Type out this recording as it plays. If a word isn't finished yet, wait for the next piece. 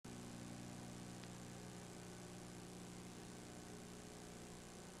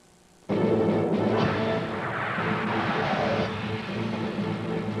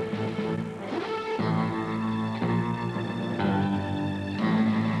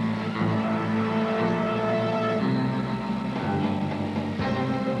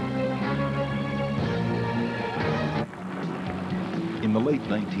late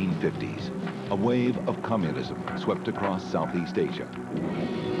 1950s, a wave of communism swept across Southeast Asia.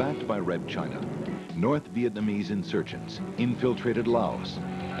 Backed by Red China, North Vietnamese insurgents infiltrated Laos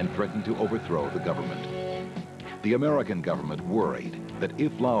and threatened to overthrow the government. The American government worried that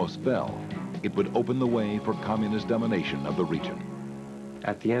if Laos fell, it would open the way for communist domination of the region.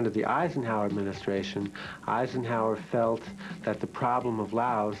 At the end of the Eisenhower administration, Eisenhower felt that the problem of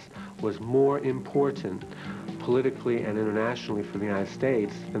Laos was more important politically and internationally for the United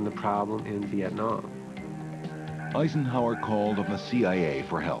States than the problem in Vietnam. Eisenhower called on the CIA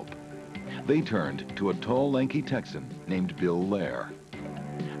for help. They turned to a tall, lanky Texan named Bill Lair.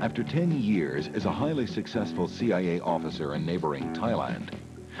 After 10 years as a highly successful CIA officer in neighboring Thailand,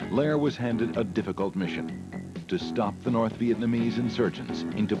 Lair was handed a difficult mission: to stop the North Vietnamese insurgents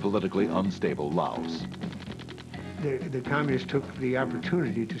into politically unstable Laos. The communists took the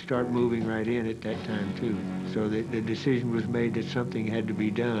opportunity to start moving right in at that time, too. So the decision was made that something had to be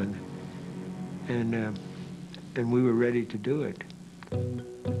done, and we were ready to do it.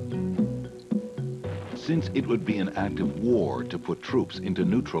 Since it would be an act of war to put troops into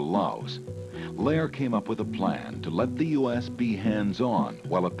neutral Laos, Lair came up with a plan to let the U.S. be hands-on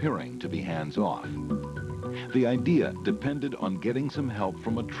while appearing to be hands-off. The idea depended on getting some help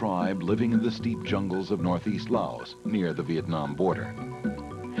from a tribe living in the steep jungles of northeast Laos, near the Vietnam border.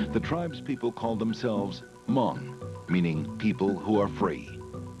 The tribe's people called themselves Hmong, meaning people who are free.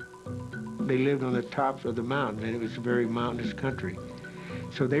 They lived on the tops of the mountain, and it was a very mountainous country.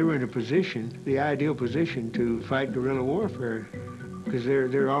 So they were in a position, the ideal position, to fight guerrilla warfare, because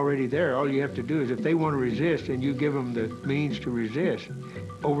they're already there. All you have to do is, if they want to resist and you give them the means to resist,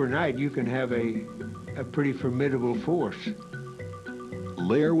 overnight you can have a pretty formidable force.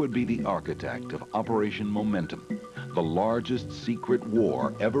 Lair would be the architect of Operation Momentum, the largest secret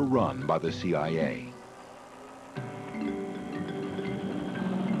war ever run by the CIA.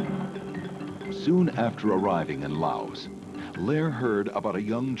 Soon after arriving in Laos, Lair heard about a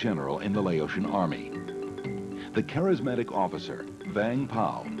young general in the Laotian army. The charismatic officer, Vang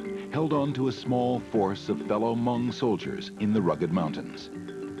Pao, held on to a small force of fellow Hmong soldiers in the rugged mountains.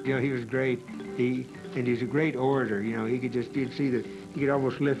 You know, he was great. And he's a great orator. You know, he could just, you'd see that he could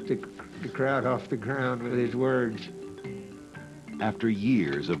almost lift the crowd off the ground with his words. After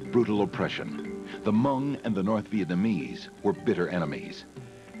years of brutal oppression, the Hmong and the North Vietnamese were bitter enemies.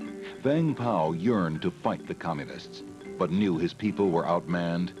 Vang Pao yearned to fight the communists, but knew his people were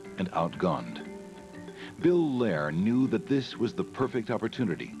outmanned and outgunned. Bill Lair knew that this was the perfect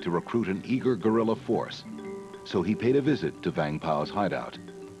opportunity to recruit an eager guerrilla force, so he paid a visit to Vang Pao's hideout.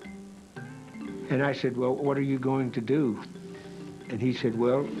 And I said, well, what are you going to do? And he said,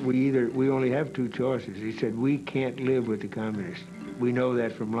 well, we only have two choices. He said, we can't live with the communists. We know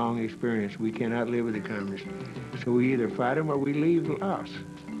that from long experience. We cannot live with the communists. So we either fight them or we leave Laos.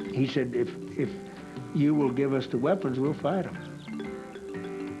 He said, if you will give us the weapons, we'll fight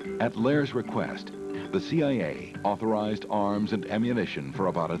them. At Lair's request, the CIA authorized arms and ammunition for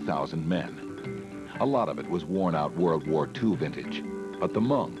about 1,000 men. A lot of it was worn-out World War II vintage, but the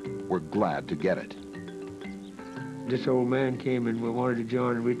Hmong were glad to get it. This old man came and wanted to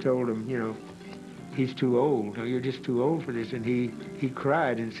join, and we told him, you know, he's too old. No, you're just too old for this. And he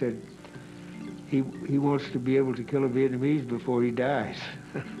cried and said he wants to be able to kill a Vietnamese before he dies.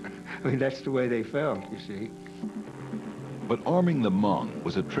 I mean, that's the way they felt, you see. But arming the Hmong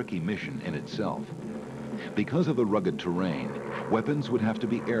was a tricky mission in itself. Because of the rugged terrain, weapons would have to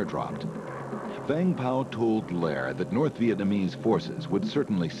be airdropped. Vang Pao told Lair that North Vietnamese forces would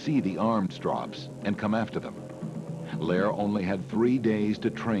certainly see the arms drops and come after them. Lair only had 3 days to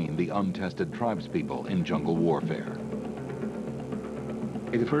train the untested tribespeople in jungle warfare.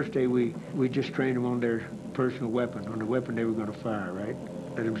 The first day we just trained them on their personal weapon, on the weapon they were going to fire, right?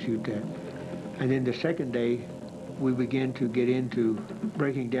 Let them shoot that. And then the second day, we began to get into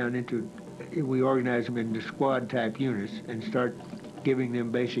breaking down into, we organized them into squad-type units and start giving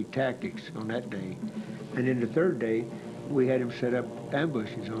them basic tactics on that day. And then the third day, we had them set up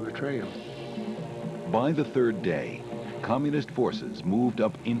ambushes on the trail. By the third day, communist forces moved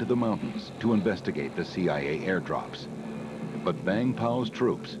up into the mountains to investigate the CIA airdrops. But Vang Pao's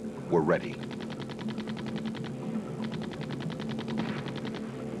troops were ready.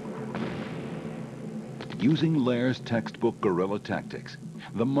 Using Lair's textbook guerrilla tactics,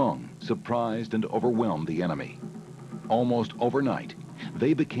 the Hmong surprised and overwhelmed the enemy. Almost overnight,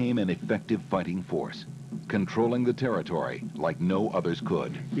 they became an effective fighting force, controlling the territory like no others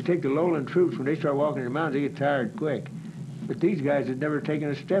could. You take the lowland troops, when they start walking in the mountains, they get tired quick. But these guys had never taken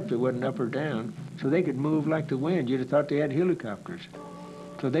a step that wasn't up or down, so they could move like the wind. You'd have thought they had helicopters.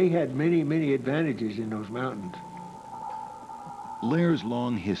 So they had many, many advantages in those mountains. Lair's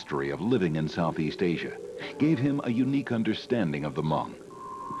long history of living in Southeast Asia gave him a unique understanding of the Hmong.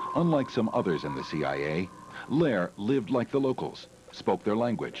 Unlike some others in the CIA, Lair lived like the locals, spoke their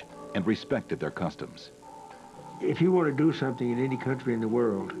language, and respected their customs. If you want to do something in any country in the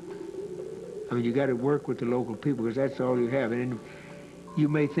world, I mean, you got to work with the local people because that's all you have. And you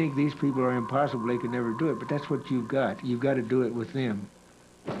may think these people are impossible, they can never do it, but that's what you've got. You've got to do it with them.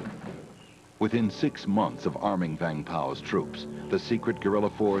 Within 6 months of arming Vang Pao's troops, the secret guerrilla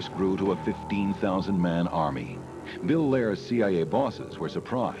force grew to a 15,000-man army. Bill Lair's CIA bosses were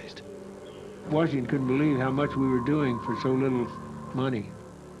surprised. Washington couldn't believe how much we were doing for so little money.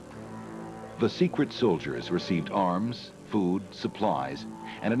 The secret soldiers received arms, food, supplies,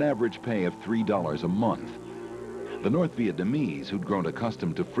 and an average pay of $3 a month. The North Vietnamese, who'd grown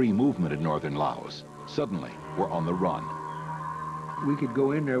accustomed to free movement in northern Laos, suddenly were on the run. We could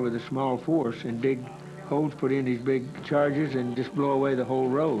go in there with a small force and dig holes, put in these big charges, and just blow away the whole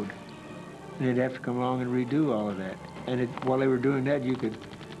road. And they'd have to come along and redo all of that. And while they were doing that, you could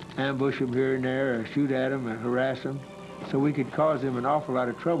ambush them here and there, or shoot at them, or harass them. So we could cause them an awful lot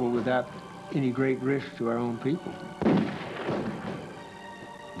of trouble without any great risk to our own people.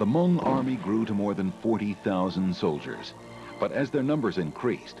 The Hmong army grew to more than 40,000 soldiers. But as their numbers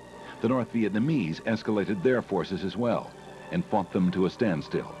increased, the North Vietnamese escalated their forces as well and fought them to a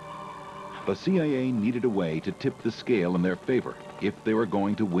standstill. The CIA needed a way to tip the scale in their favor if they were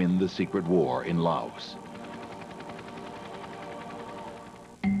going to win the secret war in Laos.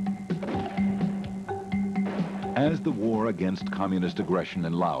 As the war against communist aggression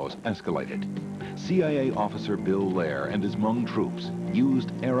in Laos escalated, CIA officer Bill Lair and his Hmong troops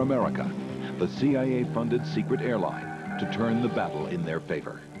used Air America, the CIA-funded secret airline, to turn the battle in their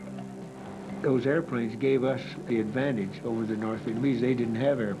favor. Those airplanes gave us the advantage over the North Vietnamese. They didn't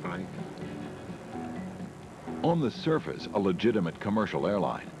have airplanes. On the surface, a legitimate commercial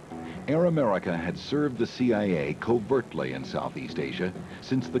airline, Air America had served the CIA covertly in Southeast Asia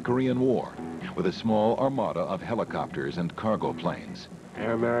since the Korean War, with a small armada of helicopters and cargo planes.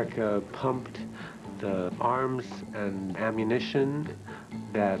 Air America pumped the arms and ammunition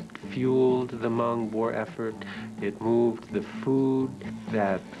that fueled the Hmong war effort. It moved the food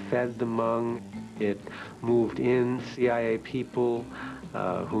that fed the Hmong. It moved in CIA people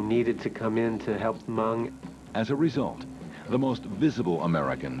who needed to come in to help the Hmong. As a result, the most visible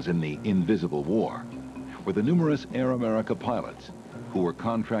Americans in the invisible war were the numerous Air America pilots who were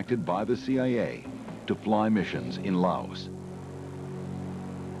contracted by the CIA to fly missions in Laos.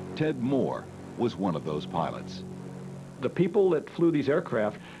 Ted Moore was one of those pilots. The people that flew these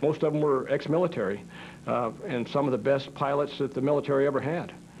aircraft, most of them were ex-military, and some of the best pilots that the military ever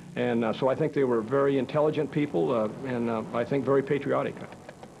had. And so I think they were very intelligent people, and I think very patriotic.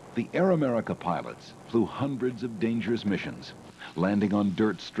 The Air America pilots flew hundreds of dangerous missions, landing on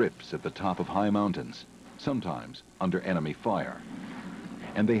dirt strips at the top of high mountains, sometimes under enemy fire.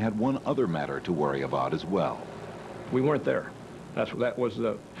 And they had one other matter to worry about as well. We weren't there. That was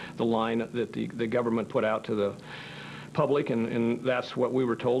the line that the government put out to the public, and that's what we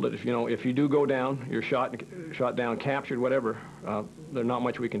were told, that if you do go down, you're shot down, captured, whatever, there's not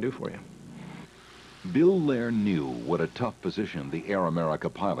much we can do for you. Bill Lair knew what a tough position the Air America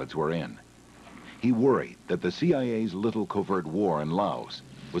pilots were in. He worried that the CIA's little covert war in Laos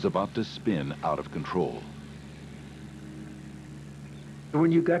was about to spin out of control.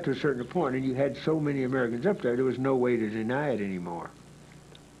 When you got to a certain point and you had so many Americans up there was no way to deny it anymore.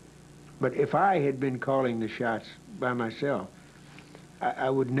 But if I had been calling the shots by myself, I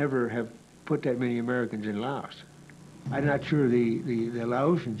would never have put that many Americans in Laos. I'm not sure the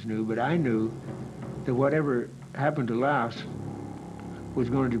Laotians knew, but I knew that whatever happened to Laos was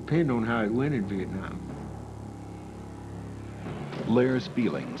going to depend on how it went in Vietnam. Lair's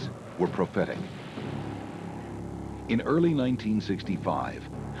feelings were prophetic. In early 1965,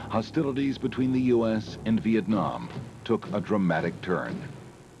 hostilities between the U.S. and Vietnam took a dramatic turn.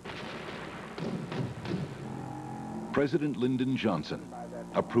 President Lyndon Johnson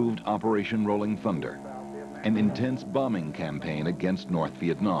approved Operation Rolling Thunder, an intense bombing campaign against North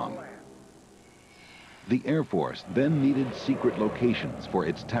Vietnam. The Air Force then needed secret locations for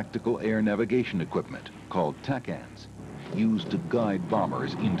its tactical air navigation equipment, called TACANs, used to guide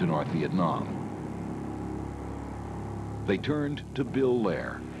bombers into North Vietnam. They turned to Bill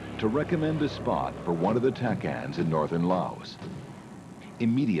Lair to recommend a spot for one of the TACANs in northern Laos.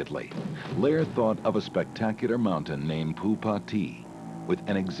 Immediately, Lair thought of a spectacular mountain named Phu Pa Thi, with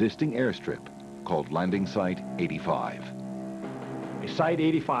an existing airstrip called Landing Site 85. Site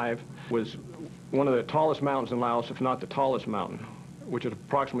 85 was one of the tallest mountains in Laos, if not the tallest mountain, which is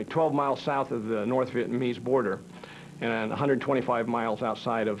approximately 12 miles south of the North Vietnamese border. and 125 miles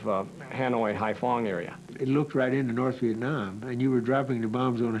outside of Hanoi, Haiphong area. It looked right into North Vietnam, and you were dropping the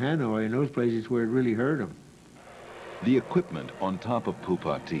bombs on Hanoi in those places where it really hurt them. The equipment on top of Phu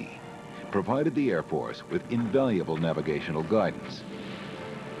Pha Thi provided the Air Force with invaluable navigational guidance.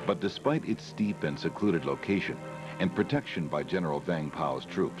 But despite its steep and secluded location and protection by General Vang Pao's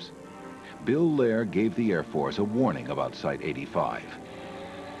troops, Bill Lair gave the Air Force a warning about Site 85.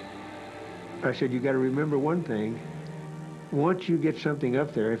 I said, you got to remember one thing. Once you get something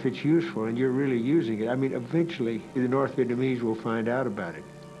up there, if it's useful and you're really using it, I mean, eventually the North Vietnamese will find out about it.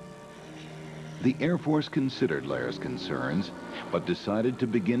 The Air Force considered Lair's concerns, but decided to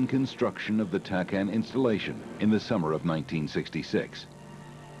begin construction of the TACAN installation in the summer of 1966.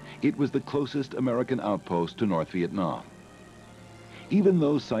 It was the closest American outpost to North Vietnam. Even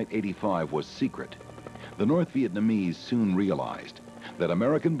though Site 85 was secret, the North Vietnamese soon realized that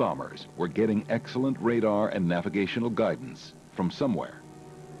American bombers were getting excellent radar and navigational guidance from somewhere.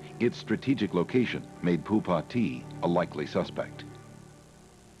 Its strategic location made Phu Pha Thi a likely suspect.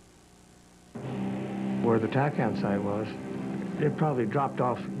 Where the TACAN site was, it probably dropped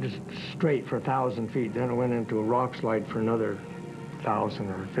off just straight for 1,000 feet. Then it went into a rock slide for another 1,000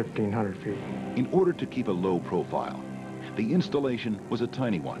 or 1,500 feet. In order to keep a low profile, the installation was a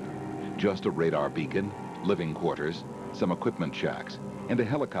tiny one. Just a radar beacon, living quarters, some equipment shacks, and a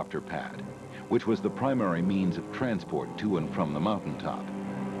helicopter pad, which was the primary means of transport to and from the mountaintop.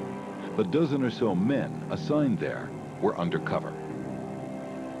 The dozen or so men assigned there were undercover.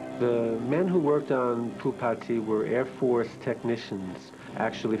 The men who worked on Phu Pha Thi were Air Force technicians,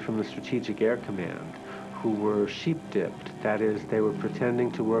 actually from the Strategic Air Command, who were sheep-dipped. That is, they were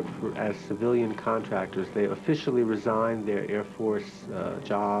pretending to work as civilian contractors. They officially resigned their Air Force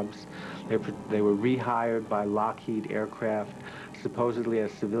jobs. They were rehired by Lockheed Aircraft, supposedly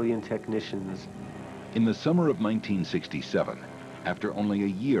as civilian technicians. In the summer of 1967, after only a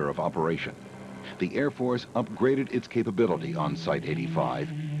year of operation, the Air Force upgraded its capability on Site 85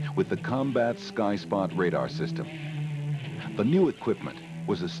 with the Combat Sky Spot radar system. The new equipment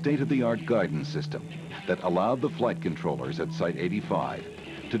was a state-of-the-art guidance system that allowed the flight controllers at Site 85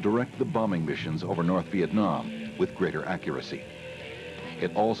 to direct the bombing missions over North Vietnam with greater accuracy.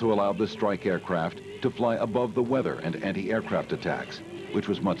 It also allowed the strike aircraft to fly above the weather and anti-aircraft attacks, which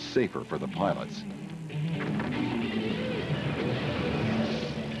was much safer for the pilots.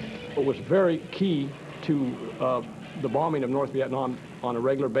 It was very key to the bombing of North Vietnam on a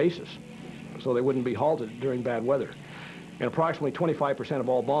regular basis, so they wouldn't be halted during bad weather. And approximately 25% of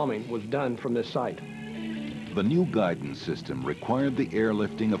all bombing was done from this site. The new guidance system required the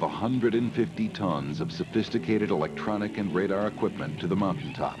airlifting of 150 tons of sophisticated electronic and radar equipment to the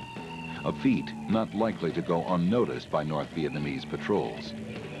mountaintop, a feat not likely to go unnoticed by North Vietnamese patrols.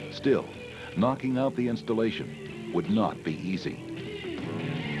 Still, knocking out the installation would not be easy.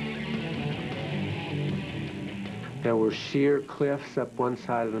 There were sheer cliffs up one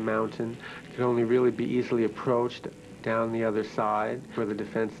side of the mountain. It could only really be easily approached down the other side where the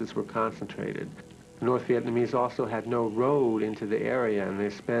defenses were concentrated. The North Vietnamese also had no road into the area, and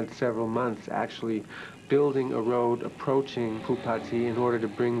they spent several months actually building a road approaching Phu Pha Thi in order to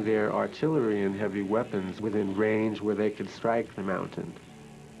bring their artillery and heavy weapons within range where they could strike the mountain.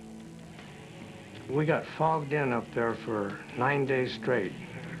 We got fogged in up there for 9 days straight.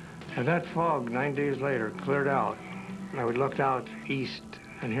 And that fog, 9 days later, cleared out. And we looked out east,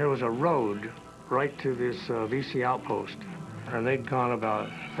 and here was a road right to this VC outpost. And they'd gone about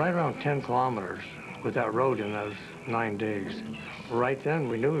right around 10 kilometers with that road in those 9 days. Right then,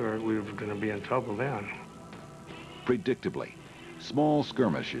 we knew we were going to be in trouble then. Predictably, small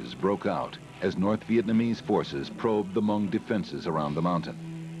skirmishes broke out as North Vietnamese forces probed the Hmong defenses around the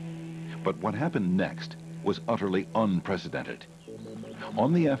mountain. But what happened next was utterly unprecedented.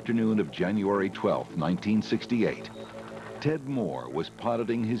 On the afternoon of January 12, 1968, Ted Moore was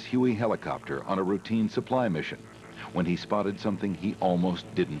piloting his Huey helicopter on a routine supply mission when he spotted something he almost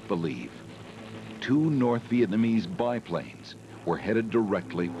didn't believe. 2 North Vietnamese biplanes were headed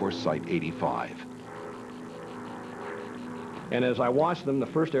directly for Site 85. And as I watched them, the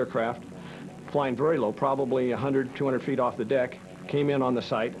first aircraft, flying very low, probably 100, 200 feet off the deck, came in on the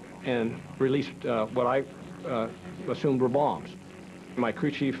site and released what I assumed were bombs. My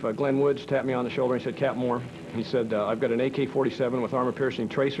crew chief, Glenn Woods, tapped me on the shoulder and said, "Cap Moore," he said, "I've got an AK-47 with armor-piercing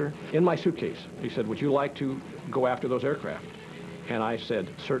tracer in my suitcase." He said, "Would you like to go after those aircraft?" And I said,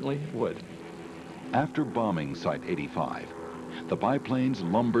 "Certainly would." After bombing Site 85, the biplanes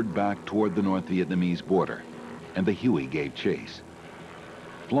lumbered back toward the North Vietnamese border, and the Huey gave chase.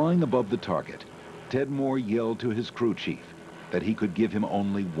 Flying above the target, Ted Moore yelled to his crew chief that he could give him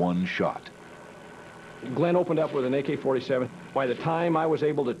only one shot. Glenn opened up with an AK-47. By the time I was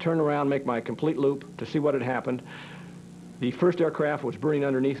able to turn around, make my complete loop to see what had happened, the first aircraft was burning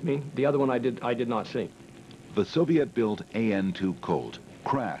underneath me. The other one I did not see. The Soviet-built AN-2 Colt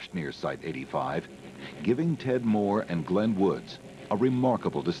crashed near Site 85, giving Ted Moore and Glenn Woods a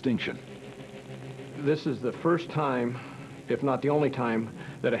remarkable distinction. This is the first time, if not the only time,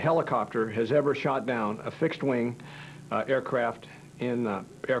 that a helicopter has ever shot down a fixed-wing aircraft in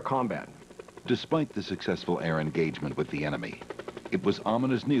air combat. Despite the successful air engagement with the enemy, it was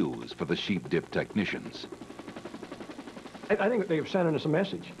ominous news for the sheep-dip technicians. I think they were sending us a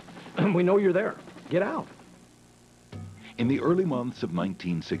message. We know you're there. Get out. In the early months of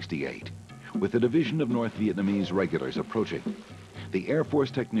 1968, with the division of North Vietnamese regulars approaching, the Air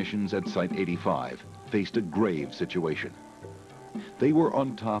Force technicians at Site 85 faced a grave situation. They were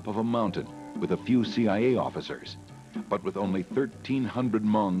on top of a mountain with a few CIA officers, but with only 1,300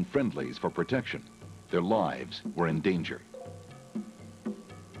 Hmong friendlies for protection. Their lives were in danger.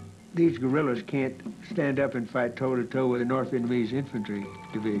 These guerrillas can't stand up and fight toe-to-toe with the North Vietnamese infantry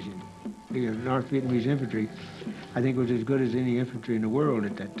division. The North Vietnamese infantry, I think, was as good as any infantry in the world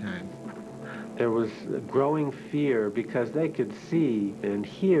at that time. There was growing fear because they could see and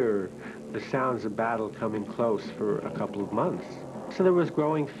hear the sounds of battle coming close for a couple of months. So there was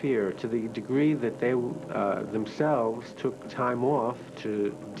growing fear to the degree that they themselves took time off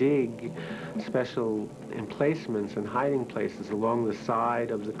to dig special emplacements and hiding places along the side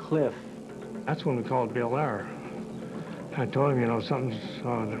of the cliff. That's when we called Bill Lair. I told him, you know, something's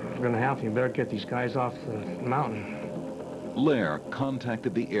going to happen. You better get these guys off the mountain. Lair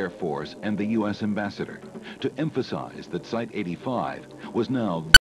contacted the Air Force and the U.S. ambassador to emphasize that Site 85 was now